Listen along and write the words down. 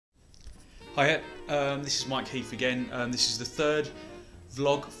Hiya, this is Mike Heath again. This is the third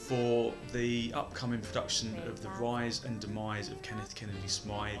vlog for the upcoming production of The Rise and Demise of Kenneth Kennedy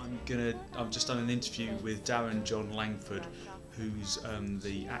Smythe. I've just done an interview with Darren John Langford, who's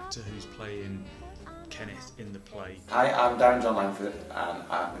the actor who's playing Kenneth in the play. Hi, I'm Darren John Langford and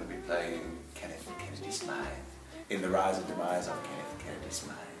I'm going to be playing Kenneth Kennedy Smythe in The Rise and Demise of Kenneth Kennedy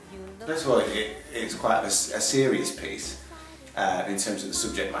Smythe. First of all, it's quite a serious piece. In terms of the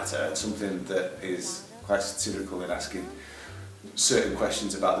subject matter, and something that is quite satirical in asking certain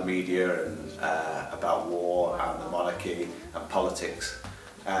questions about the media and about war and the monarchy and politics,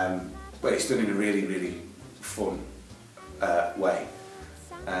 but it's done in a really fun way.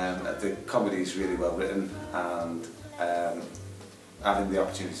 The comedy is really well written, and having the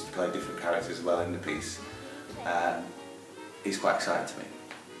opportunity to play different characters as well in the piece is quite exciting to me.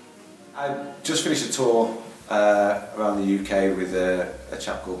 I just finished a tour around the UK with a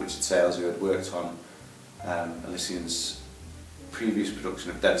chap called Richard Sales, who had worked on Elysian's previous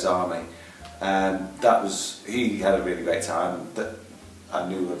production of Dead's Army. He had a really great time. That I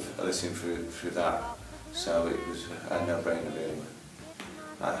knew of Elysian through that, so it was a no-brainer really.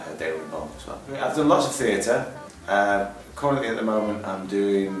 I heard they were involved as well. I've done lots of theatre. Currently at the moment I'm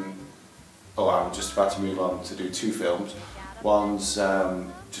just about to move on to do 2 films. One's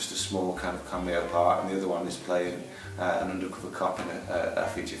just a small kind of cameo part, and the other one is playing an undercover cop in a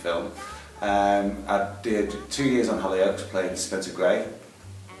feature film. I did 2 years on Hollyoaks playing Spencer Gray,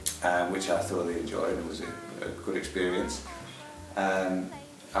 which I thoroughly enjoyed and was a good experience.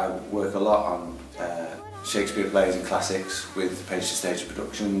 I work a lot on Shakespeare plays and classics with Page to Stage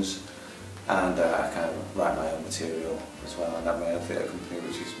Productions, and I kind of write my own material as well, and have my own theatre company,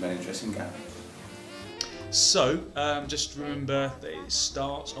 which is Men in Dressing Gowns. So, just remember that it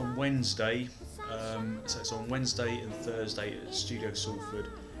starts on Wednesday, so it's on Wednesday and Thursday at Studio Salford,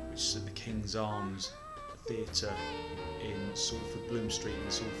 which is at the King's Arms Theatre in Salford, Bloom Street in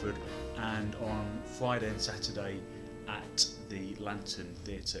Salford, and on Friday and Saturday at the Lantern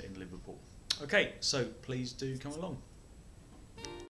Theatre in Liverpool. Okay, so please do come along.